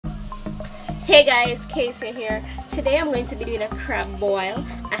Hey guys, Casey here. Today I'm going to be doing a crab boil.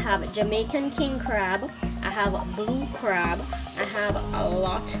 I have Jamaican king crab, I have blue crab, I have a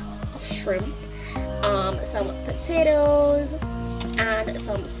lot of shrimp, some potatoes, and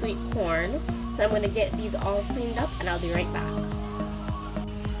some sweet corn. So I'm going to get these all cleaned up and I'll be right back.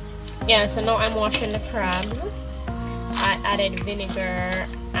 Yeah, so now I'm washing the crabs. I added vinegar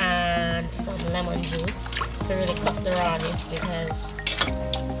and some lemon juice to really cut the rawness because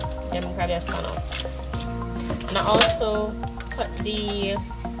lemon crab has gone up. And I also cut the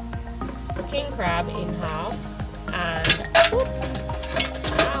king crab in half and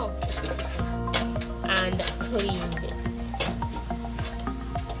and cleaned it.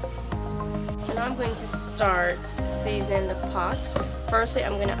 So now I'm going to start seasoning the pot. Firstly,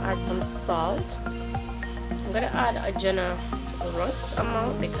 I'm going to add some salt. I'm going to add a generous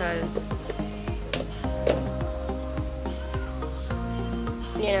amount because,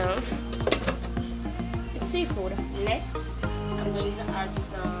 you know, it's seafood. Next, I'm going to add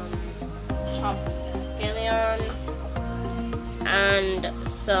some chopped scallion and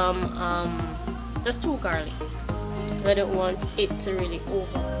some just 2 garlic. I don't want it to really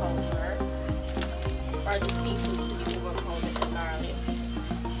overpower, or the seafood to be overpowered with the garlic.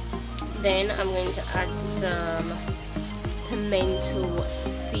 Then I'm going to add some pimento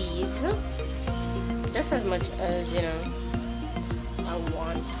seeds, just as much as, you know, I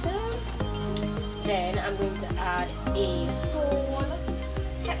want to. Then I'm going to add a whole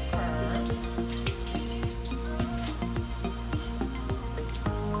pepper,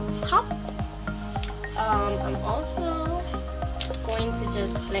 pop. I'm also going to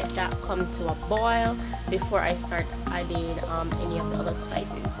just let that come to a boil before I start adding any of the other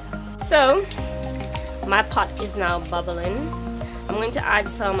spices. So my pot is now bubbling. I'm going to add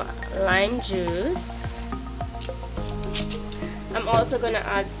some lime juice. I'm also going to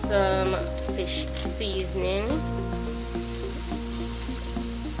add some fish seasoning.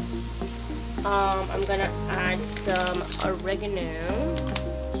 I'm going to add some oregano.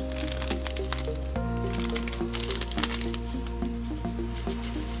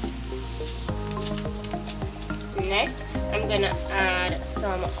 Next, I'm going to add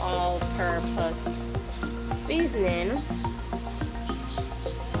some all-purpose seasoning.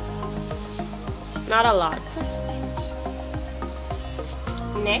 Not a lot.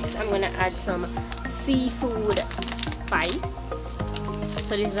 Next, I'm going to add some seafood spice.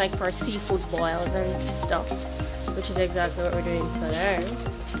 So this is like for seafood boils and stuff, which is exactly what we're doing today.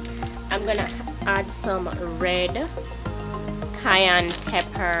 I'm going to add some red cayenne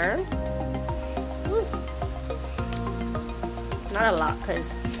pepper. Not a lot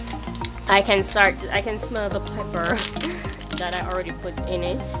because I can smell the pepper that I already put in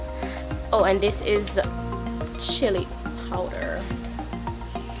it. Oh, and this is chili powder.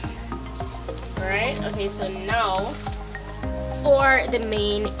 Alright, okay, so now for the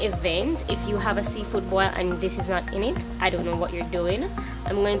main event, if you have a seafood boil and this is not in it, I don't know what you're doing.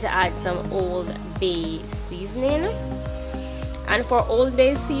 I'm going to add some Old Bay seasoning. And for Old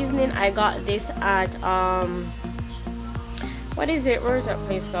Bay seasoning, I got this at what is it? Where is that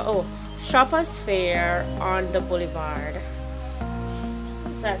place called? Oh, Shoppers Fair on the Boulevard.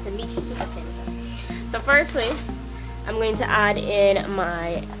 So that's a Michi Super Center. So firstly, I'm going to add in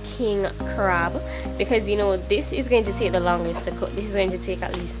my king crab because, you know, this is going to take the longest to cook. This is going to take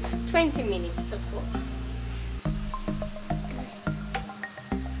at least 20 minutes to cook.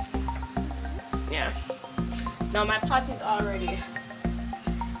 Yeah. Now my pot is all ready.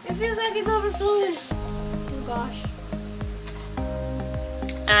 It feels like it's overflowing. Oh gosh.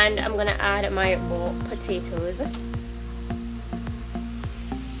 And I'm gonna add my raw potatoes.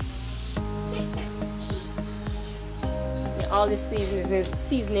 All this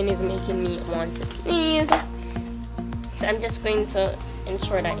seasoning is making me want to sneeze. So I'm just going to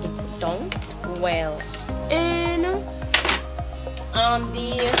ensure that it's dunked well in.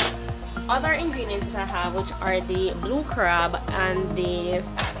 The other ingredients that I have, which are the blue crab and the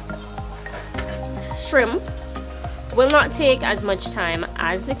shrimp, will not take as much time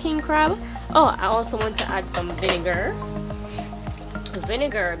as the king crab. Oh, I also want to add some vinegar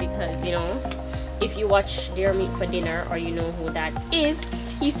because, you know, if you watch Dear Meat for Dinner, or you know who that is,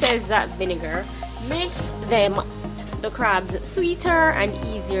 he says that vinegar makes the crabs sweeter and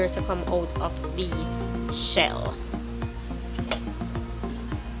easier to come out of the shell.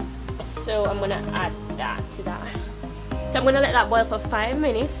 So I'm gonna add that to that. So I'm gonna let that boil for 5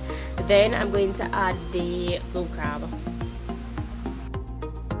 minutes. Then I'm going to add the blue crab.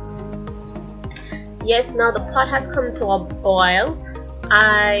 Yes, now the pot has come to a boil.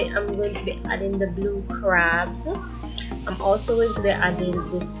 I am going to be adding the blue crabs. I'm also going to be adding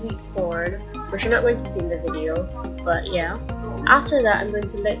the sweet corn which you're not going to see in the video, but yeah. After that, I'm going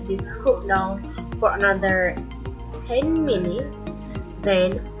to let this cook down for another 10 minutes.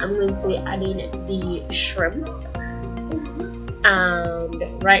 Then I'm going to be adding the shrimp,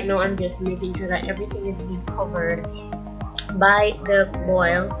 and right now I'm just making sure that everything is being covered by the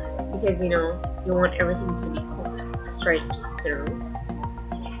boil, because you know you want everything to be cooked straight through.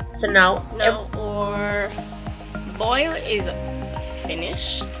 So now our boil is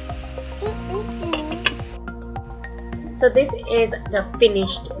finished. So this is the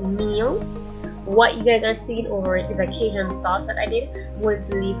finished meal. What you guys are seeing over it is a Cajun sauce that I did. I'm going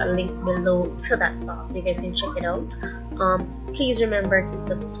to leave a link below to that sauce so you guys can check it out. Please remember to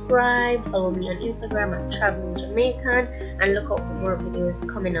subscribe, follow me on Instagram at Traveling Jamaican, and look out for more videos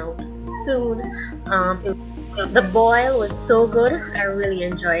coming out soon. The boil was so good, I really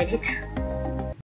enjoyed it.